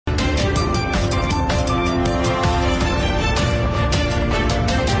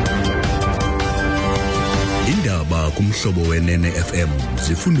Umhlobo Wenene FM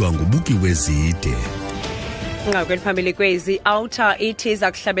zifundwa ngubuki wezide. Ngakweli phambili kwezi outer ithi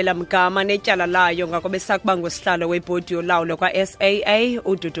zakuhlabela mgama netyala layo ngako besakuba ngosihlalo webhodi yolawulo kwa SAA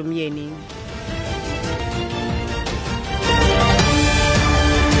uDudu Myeni.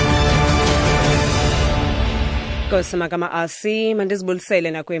 Kosamagama asi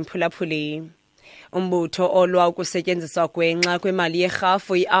mandizibulisele nakwemphulaphuli. Umbutho olwa ukusetyenziswa gwenxa kwemali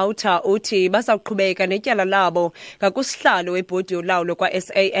yerhafu i-outer uthi bazawuqhubeka netyala labo ngakusihlalo webhodi yolawulo kwa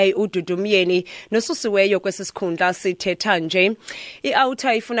SAA uDudu Myeni nosusiweyo kwesi sikhundla sithetha nje.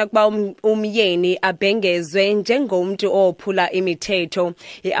 I-outer ifuna kuba uMyeni abhengezwe njengomntu ophula imithetho.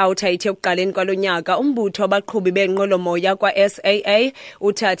 I-outer ithe ekuqaleni kwalonyaka umbutho abaqhubi benqwelomoya kwa SAA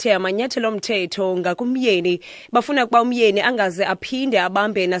uthathe amanyathelo omthetho ngakuMyeni. Bafuna kuba uMyeni angaze aphinde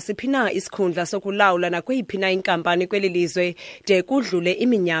abambe nasiphina isikhundla sokulawula nakweyiphi na inkampani kweli lizwe de kudlule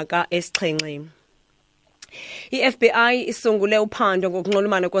iminyaka esixhenxe. I-FBI isungule uphando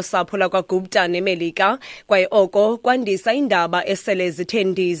ngokunxulumana kosapho lakwaGupta neMelika kwaye oko kwandisa indaba esele zithe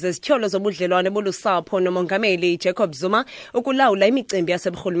ndize zityholo zobudlelwane bolusapho nomongameli Jacob Zuma ukulawula imicimbi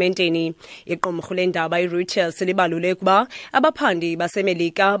yaseburhulumenteni. Iqumrhu lendaba iReuters libalule ukuba abaphandi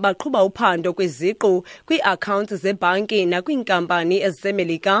baseMelika baqhuba uphando kwiziqu kwi-accounts zebhanki nakwiinkampani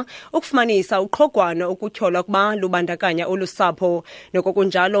eziseMelika ukufumanisa uqhogwano ukutyholwa kuba lubandakanya olusapho.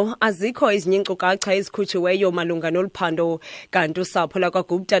 Nokokunjalo azikho ezinye iinkcukacha ezikhutshiweyo malunga noluphando, kanti usapho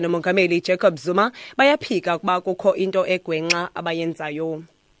lakwaGupta nomongameli Jacob Zuma bayaphika kuba kukho into egwenxa abayenzayo.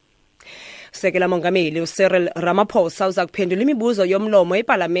 Sekela mongameli uCyril Ramaphosa uza kuphendula imibuzo yomlomo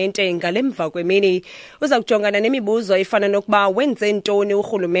eParlamente ngalemva kwemini. Uza kujongana nemibuzo efana nokuba wenze ntoni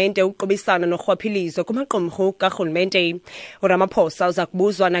urhulumente uqubisana norhwaphilizo kumaqumrhu karhulumente. uRamaphosa uza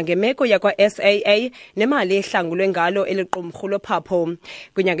kubuzwa nangemeko yakwa SAA nemali ehlangulwe ngalo eliqumrhu lophapho.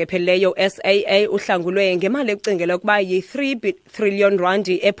 Kwinyanga ephelileyo SAA uhlangulwe ngemali ekucingelwa ukuba yi-3 trillion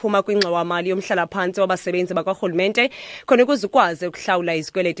randi ephuma kwingxowa-mali yomhlala-phantsi wabasebenzi bakarhulumente khona ukuze ukwazi ukuhlawula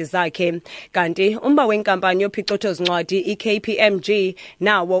izikweleti zakhe. Kanti umba wenkampani yophicotho-zincwadi i-KPMG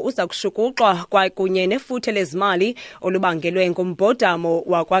nawo uza kushukuxwa kwakunye nefuthe lezimali olubangelwe ngumbhodamo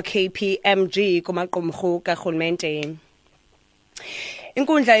wakwa-KPMG kumaqumrhu karhulumente.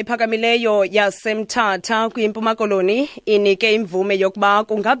 Inkundla ephakamileyo yaseMthatha kwiMpuma Koloni inike imvume yokuba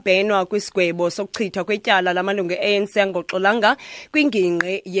kungabhenwa kwisigwebo sokuchithwa kwetyala lamalungu e-ANC angoxolanga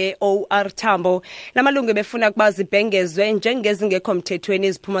kwingingqi ye-OR Tambo. Lamalungu befuna ukuba zibhengezwe njengezingekho mthethweni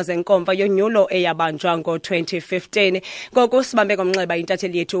iziphumo zenkomfa yonyulo eyabanjwa ngo-2015. Ngoku sibambe ngomnxeba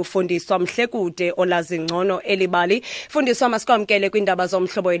intatheli yethu ufundiswa Mhlekude olazi ngcono elibali. Fundiswa masikwamkele kwiindaba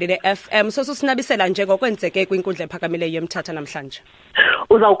zomhlobo Wenene FM sosusinabisela njengokwenzeke kwinkundla ephakamileyo yeMthatha namhlanje.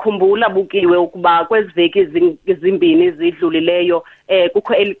 Uzawukhumbula bukiwe ukuba kweziveki ezimbini zidlulileyo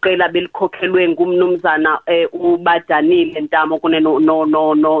kukho eliqela belikhokhelwe ngumnumzana uBadanile Ntamo kune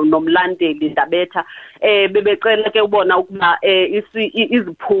nomlandeli Ndabetha bebecela ke ubona ukuba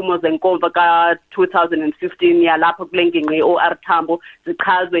iziphumo zenkomfa ka-2015 yalapha kule ngingqi ye-OR Tambo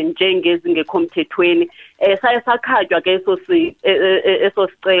zichazwe njengezingekho mthethweni. Saye sakhatywa ke eso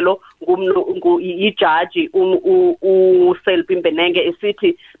sicelo yijaji uSelby Mbenenge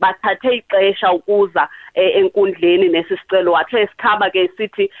esithi bathathe ixesha ukuza enkundleni nesicelo wathi esikhaba ke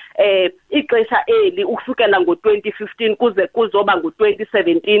sithi ixesha eli ukusukela ngo-2015 kuze kuzoba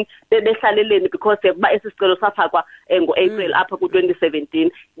ngo-2017 bebehlaleleni because kuba esicelo safakwa ngo-April apha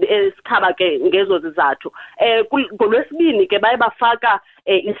ku-2017 esikhaba ke ngezo zizathu. Ngolwesibini ke baye bafaka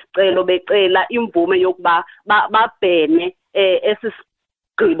isicelo becela imvume yokuba babhene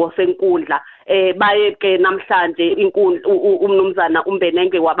esigqibo senkundla. Baye ke namhlanje umnumzana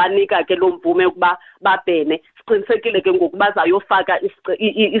uMbenenge wabanika ke lo mvume ukuba babhene. Siqinisekile ke ngoku bazayofaka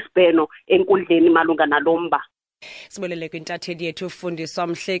isibheno enkundleni malunga nalomba. Sibulele kwintatheli yethu ufundiswa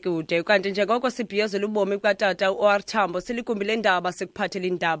Mhlekude. Kanti njengoko sibhiyozela ubomi bukatata uOR Tambo silikumbi lendaba sikuphathela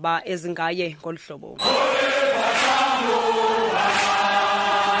indaba ezingaye ngolu hlobo.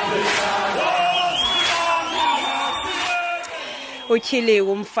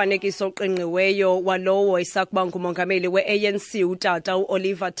 Utyhiliwe umfanekiso oqingqiweyo walowo isakuba ngumongameli we-ANC utata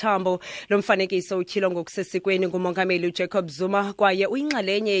uOliver Tambo. Lo mfanekiso utyhilwe ngokusesikweni ngumongameli uJacob Zuma kwaye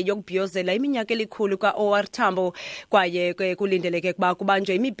uyinxalenye yokubhiyozela iminyaka elikhulu kaOR Tambo kwaye kulindeleke kuba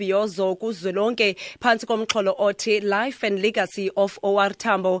kubanjwe imibhiyozo kuzwelonke phantsi komxholo othi Life and Legacy of OR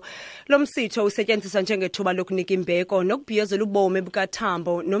Tambo. Lo msitho usetyenziswa njengethuba lokunika imbeko nokubhiyozela ubomi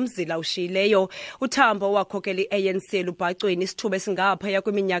bukaTambo nomzila ushiyileyo. uTambo wakhokela i-ANC elubhacweni isithuba esingaphaya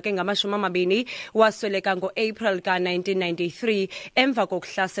kwiminyaka engama-20 wasweleka ngo-April ka-1993 emva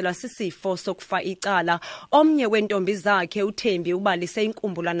kokuhlaselwa sisifo sokufa icala. Omnye wentombi zakhe uThembi ubalise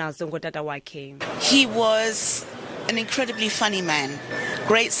inkumbulo nazo ngotata wakhe. He was an incredibly funny man,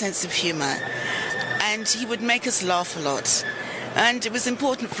 great sense of humour, and he would make us laugh a lot. And it was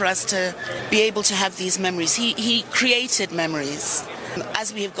important for us to be able to have these memories. He created memories.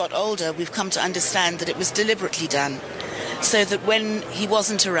 As we have got older, we've come to understand that it was deliberately done, so that when he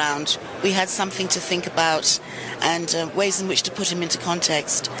wasn't around, we had something to think about and ways in which to put him into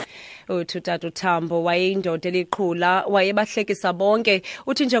context. uThutata uTambo wayeyindoda eliqhula, wayebahlekisa bonke.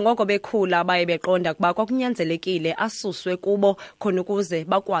 Uthi njengoko bekhula baye beqonda kuba kwakunyanzelekile asuswe kubo khona ukuze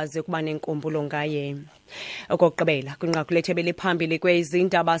bakwazi ukuba nenkumbulo ngaye. Okokugqibela kwinqaku lethebeli phambili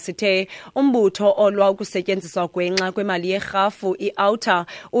kwezindaba sithe umbutho olwa ukusetyenziswa gwenxa kwemali yerhafu iOuter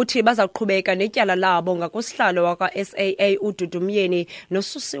uthi bazaqhubeka netyala labo ngakusihlalo wakwa-SAA uDudu Myeni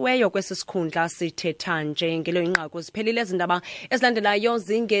nosusiweyo kwesisikhundla sithetha nje. Ngelo inqaku ziphelile izindaba ezilandelayo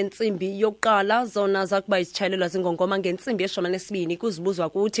zingentsimbi yokuqala, zona zakuba izitshayelelwa zingongoma ngentsimbi ye-12 kuzibuzwa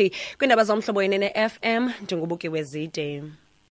kuthi kwindaba zomhlobo wenene FM. Ndingubuki wezide.